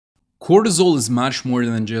Cortisol is much more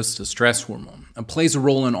than just a stress hormone. It plays a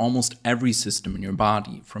role in almost every system in your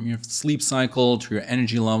body, from your sleep cycle to your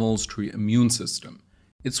energy levels to your immune system.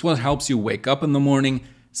 It's what helps you wake up in the morning,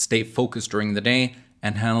 stay focused during the day,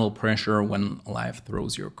 and handle pressure when life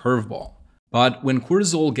throws you a curveball. But when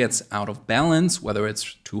cortisol gets out of balance, whether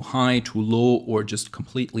it's too high, too low, or just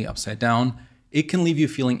completely upside down, it can leave you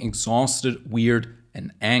feeling exhausted, weird,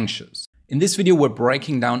 and anxious. In this video, we're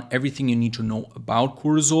breaking down everything you need to know about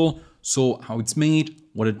cortisol, so how it's made,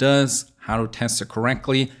 what it does, how to test it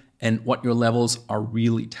correctly, and what your levels are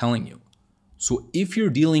really telling you. So if you're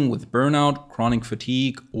dealing with burnout, chronic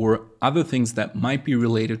fatigue, or other things that might be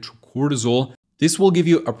related to cortisol, this will give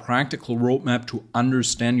you a practical roadmap to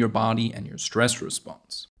understand your body and your stress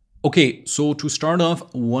response. Okay, so to start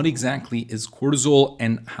off, what exactly is cortisol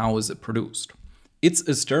and how is it produced? It's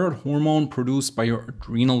a steroid hormone produced by your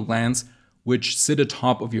adrenal glands, which sit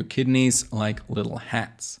atop of your kidneys like little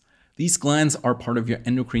hats. These glands are part of your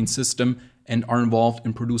endocrine system and are involved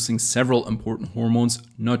in producing several important hormones,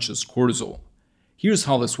 not just cortisol. Here's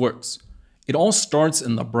how this works. It all starts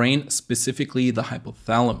in the brain, specifically the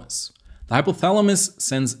hypothalamus. The hypothalamus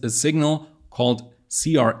sends a signal called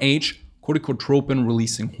CRH,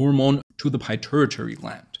 corticotropin-releasing hormone, to the pituitary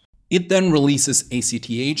gland. It then releases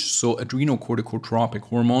ACTH, so adrenocorticotropic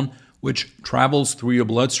hormone, which travels through your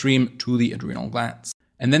bloodstream to the adrenal glands.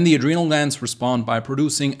 And then the adrenal glands respond by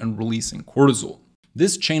producing and releasing cortisol.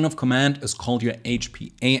 This chain of command is called your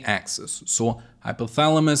HPA axis, so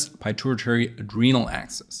hypothalamus, pituitary, adrenal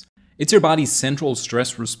axis. It's your body's central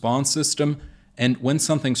stress response system, and when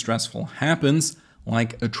something stressful happens,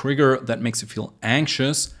 like a trigger that makes you feel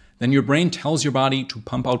anxious, then your brain tells your body to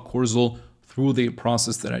pump out cortisol through the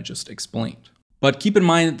process that I just explained. But keep in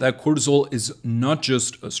mind that cortisol is not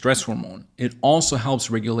just a stress hormone. It also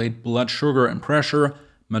helps regulate blood sugar and pressure,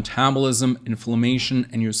 metabolism, inflammation,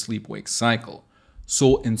 and your sleep-wake cycle.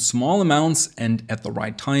 So in small amounts and at the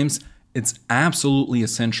right times, it's absolutely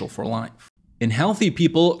essential for life. In healthy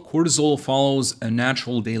people, cortisol follows a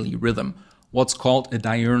natural daily rhythm, what's called a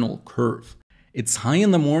diurnal curve. It's high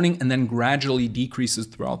in the morning and then gradually decreases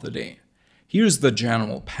throughout the day. Here's the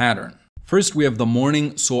general pattern. First, we have the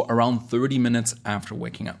morning, so around 30 minutes after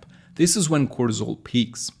waking up. This is when cortisol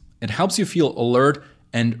peaks. It helps you feel alert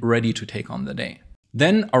and ready to take on the day.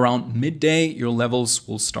 Then around midday, your levels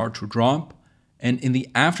will start to drop. And in the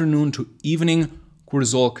afternoon to evening,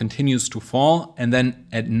 cortisol continues to fall. And then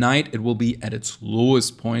at night, it will be at its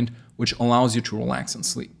lowest point, which allows you to relax and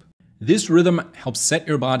sleep. This rhythm helps set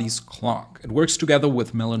your body's clock. It works together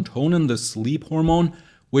with melatonin, the sleep hormone,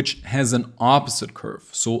 which has an opposite curve,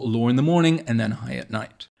 so low in the morning and then high at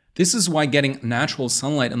night. This is why getting natural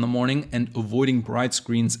sunlight in the morning and avoiding bright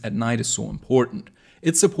screens at night is so important.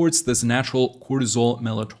 It supports this natural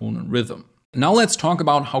cortisol-melatonin rhythm. Now let's talk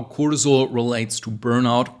about how cortisol relates to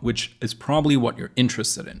burnout, which is probably what you're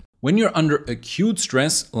interested in. When you're under acute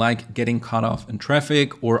stress, like getting cut off in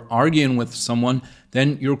traffic or arguing with someone,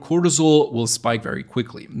 then your cortisol will spike very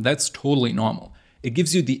quickly. That's totally normal. It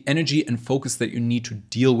gives you the energy and focus that you need to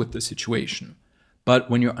deal with the situation. But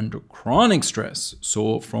when you're under chronic stress,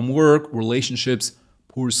 so from work, relationships,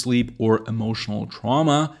 poor sleep, or emotional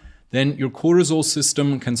trauma, then your cortisol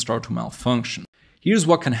system can start to malfunction. Here's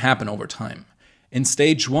what can happen over time. In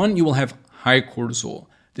stage 1, you will have high cortisol.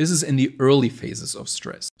 This is in the early phases of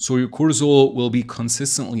stress. So your cortisol will be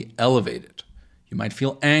consistently elevated. You might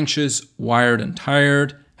feel anxious, wired and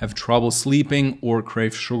tired, have trouble sleeping, or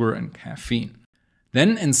crave sugar and caffeine.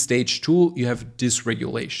 Then in stage 2, you have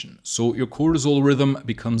dysregulation. So your cortisol rhythm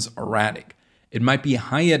becomes erratic. It might be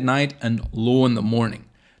high at night and low in the morning.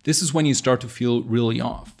 This is when you start to feel really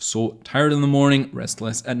off. So tired in the morning,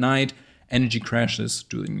 restless at night, energy crashes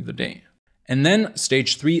during the day. And then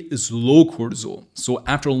stage 3 is low cortisol. So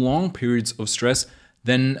after long periods of stress,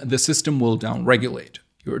 then the system will downregulate.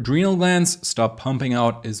 Your adrenal glands stop pumping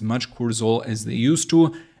out as much cortisol as they used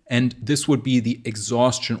to, and this would be the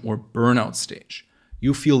exhaustion or burnout stage.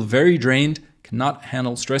 You feel very drained, cannot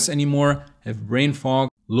handle stress anymore, have brain fog,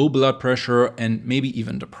 low blood pressure, and maybe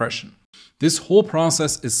even depression. This whole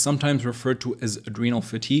process is sometimes referred to as adrenal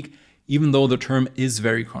fatigue, even though the term is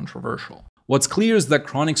very controversial. What's clear is that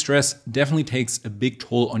chronic stress definitely takes a big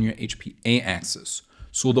toll on your HPA axis,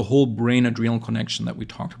 so the whole brain-adrenal connection that we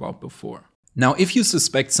talked about before. Now, if you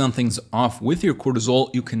suspect something's off with your cortisol,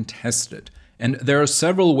 you can test it. And there are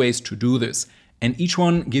several ways to do this, and each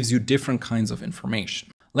one gives you different kinds of information.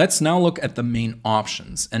 Let's now look at the main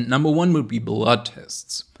options, and number 1 would be blood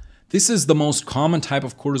tests. This is the most common type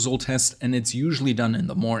of cortisol test, and it's usually done in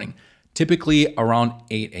the morning, typically around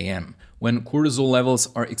 8 a.m., when cortisol levels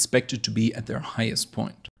are expected to be at their highest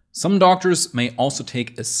point. Some doctors may also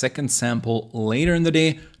take a second sample later in the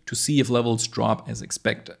day to see if levels drop as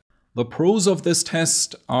expected. The pros of this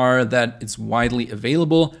test are that it's widely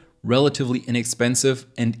available, relatively inexpensive,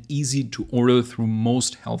 and easy to order through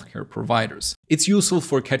most healthcare providers. It's useful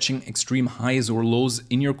for catching extreme highs or lows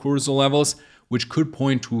in your cortisol levels, which could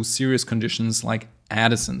point to serious conditions like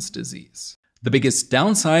Addison's disease. The biggest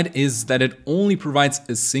downside is that it only provides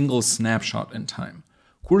a single snapshot in time.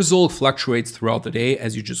 Cortisol fluctuates throughout the day,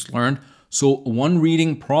 as you just learned, so one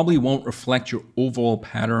reading probably won't reflect your overall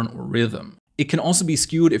pattern or rhythm. It can also be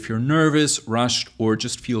skewed if you're nervous, rushed, or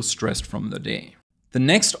just feel stressed from the day. The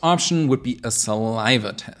next option would be a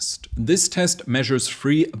saliva test. This test measures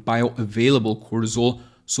free bioavailable cortisol,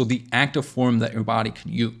 so the active form that your body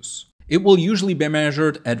can use. It will usually be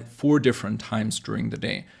measured at 4 different times during the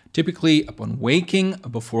day, typically upon waking,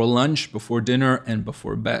 before lunch, before dinner, and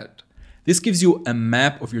before bed. This gives you a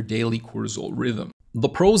map of your daily cortisol rhythm. The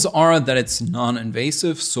pros are that it's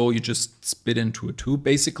non-invasive, so you just spit into a tube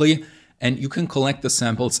basically, and you can collect the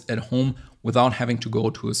samples at home without having to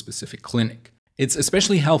go to a specific clinic. It's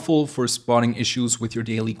especially helpful for spotting issues with your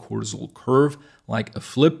daily cortisol curve, like a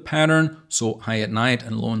flip pattern, so high at night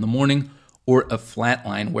and low in the morning, or a flat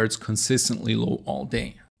line where it's consistently low all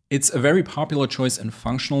day. It's a very popular choice in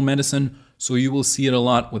functional medicine, so you will see it a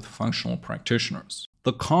lot with functional practitioners.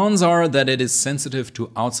 The cons are that it is sensitive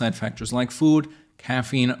to outside factors like food,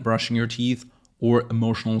 caffeine, brushing your teeth, or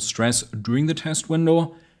emotional stress during the test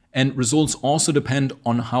window, and results also depend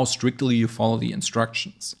on how strictly you follow the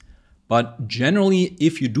instructions. But generally,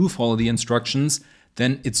 if you do follow the instructions,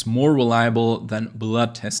 then it's more reliable than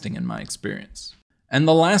blood testing in my experience. And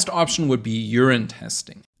the last option would be urine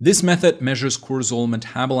testing. This method measures cortisol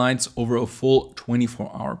metabolites over a full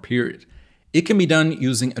 24-hour period. It can be done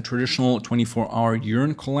using a traditional 24-hour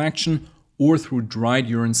urine collection or through dried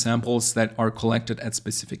urine samples that are collected at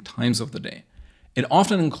specific times of the day. It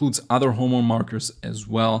often includes other hormone markers as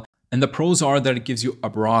well, and the pros are that it gives you a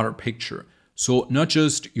broader picture. So not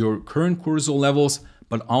just your current cortisol levels,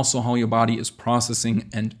 but also how your body is processing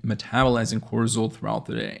and metabolizing cortisol throughout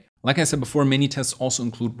the day. Like I said before, many tests also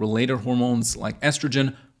include related hormones like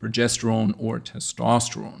estrogen, progesterone, or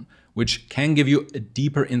testosterone, which can give you a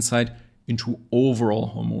deeper insight into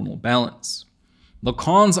overall hormonal balance. The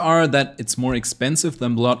cons are that it's more expensive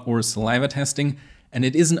than blood or saliva testing, and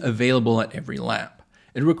it isn't available at every lab.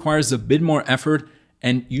 It requires a bit more effort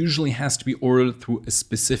and usually has to be ordered through a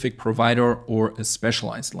specific provider or a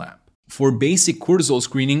specialized lab. For basic cortisol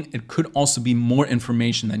screening, it could also be more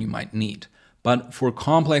information than you might need. But for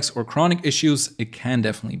complex or chronic issues, it can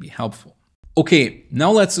definitely be helpful. Okay,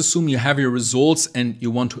 now let's assume you have your results and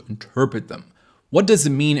you want to interpret them. What does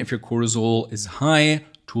it mean if your cortisol is high,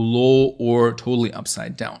 too low, or totally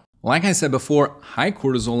upside down? Like I said before, high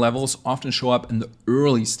cortisol levels often show up in the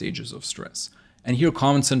early stages of stress. And here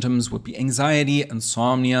common symptoms would be anxiety,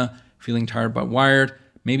 insomnia, feeling tired but wired,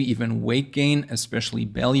 maybe even weight gain, especially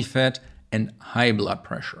belly fat, and high blood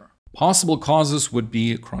pressure. Possible causes would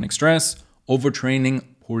be chronic stress, overtraining,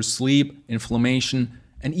 poor sleep, inflammation,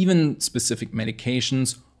 and even specific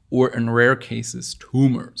medications, or in rare cases,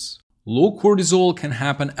 tumors. Low cortisol can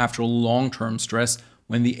happen after long-term stress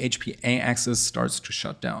when the HPA axis starts to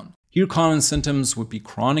shut down. Here common symptoms would be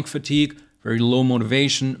chronic fatigue, very low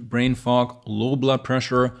motivation, brain fog, low blood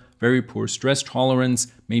pressure, very poor stress tolerance,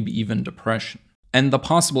 maybe even depression. And the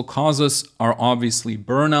possible causes are obviously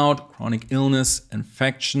burnout, chronic illness,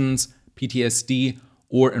 infections, PTSD,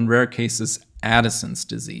 or in rare cases, Addison's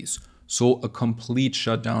disease, so a complete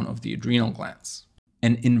shutdown of the adrenal glands.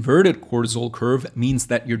 An inverted cortisol curve means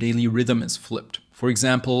that your daily rhythm is flipped. For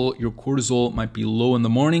example, your cortisol might be low in the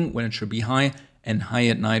morning when it should be high, and high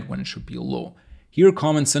at night when it should be low. Here,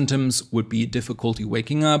 common symptoms would be difficulty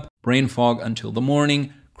waking up, brain fog until the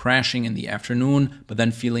morning, crashing in the afternoon, but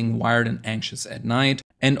then feeling wired and anxious at night,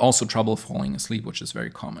 and also trouble falling asleep, which is very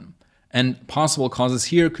common. And possible causes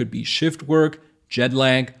here could be shift work, jet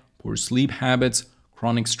lag, poor sleep habits,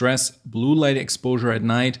 chronic stress, blue light exposure at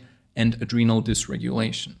night, and adrenal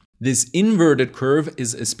dysregulation. This inverted curve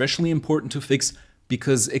is especially important to fix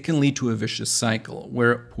because it can lead to a vicious cycle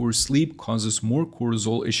where poor sleep causes more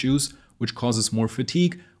cortisol issues, which causes more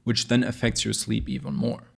fatigue, which then affects your sleep even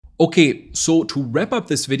more. Okay, so to wrap up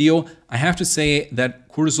this video, I have to say that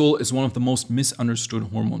cortisol is one of the most misunderstood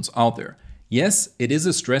hormones out there. Yes, it is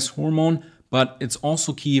a stress hormone, but it's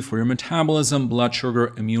also key for your metabolism, blood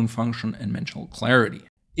sugar, immune function, and mental clarity.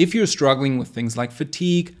 If you're struggling with things like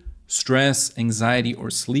fatigue, stress, anxiety, or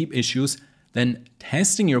sleep issues, then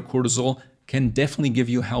testing your cortisol can definitely give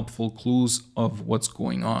you helpful clues of what's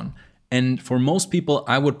going on. And for most people,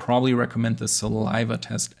 I would probably recommend the saliva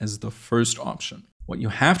test as the first option. What you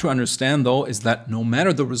have to understand though is that no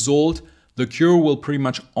matter the result, the cure will pretty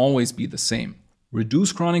much always be the same.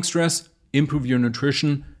 Reduce chronic stress, improve your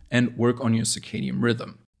nutrition, and work on your circadian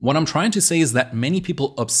rhythm. What I'm trying to say is that many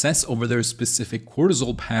people obsess over their specific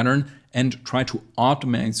cortisol pattern and try to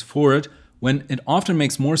optimize for it, when it often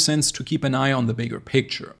makes more sense to keep an eye on the bigger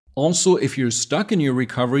picture. Also, if you're stuck in your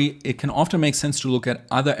recovery, it can often make sense to look at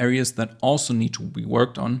other areas that also need to be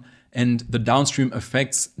worked on and the downstream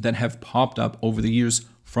effects that have popped up over the years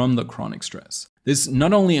from the chronic stress. This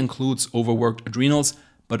not only includes overworked adrenals,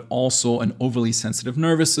 but also an overly sensitive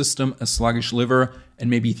nervous system, a sluggish liver, and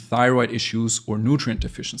maybe thyroid issues or nutrient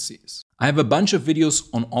deficiencies. I have a bunch of videos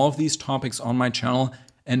on all of these topics on my channel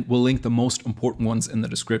and will link the most important ones in the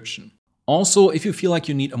description. Also, if you feel like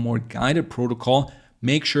you need a more guided protocol,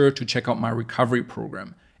 make sure to check out my recovery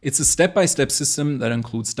program. It's a step-by-step system that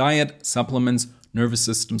includes diet, supplements, nervous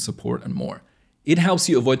system support, and more. It helps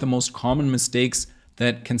you avoid the most common mistakes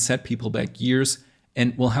that can set people back years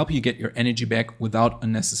and will help you get your energy back without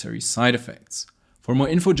unnecessary side effects. For more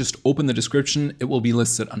info, just open the description. It will be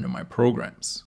listed under my programs.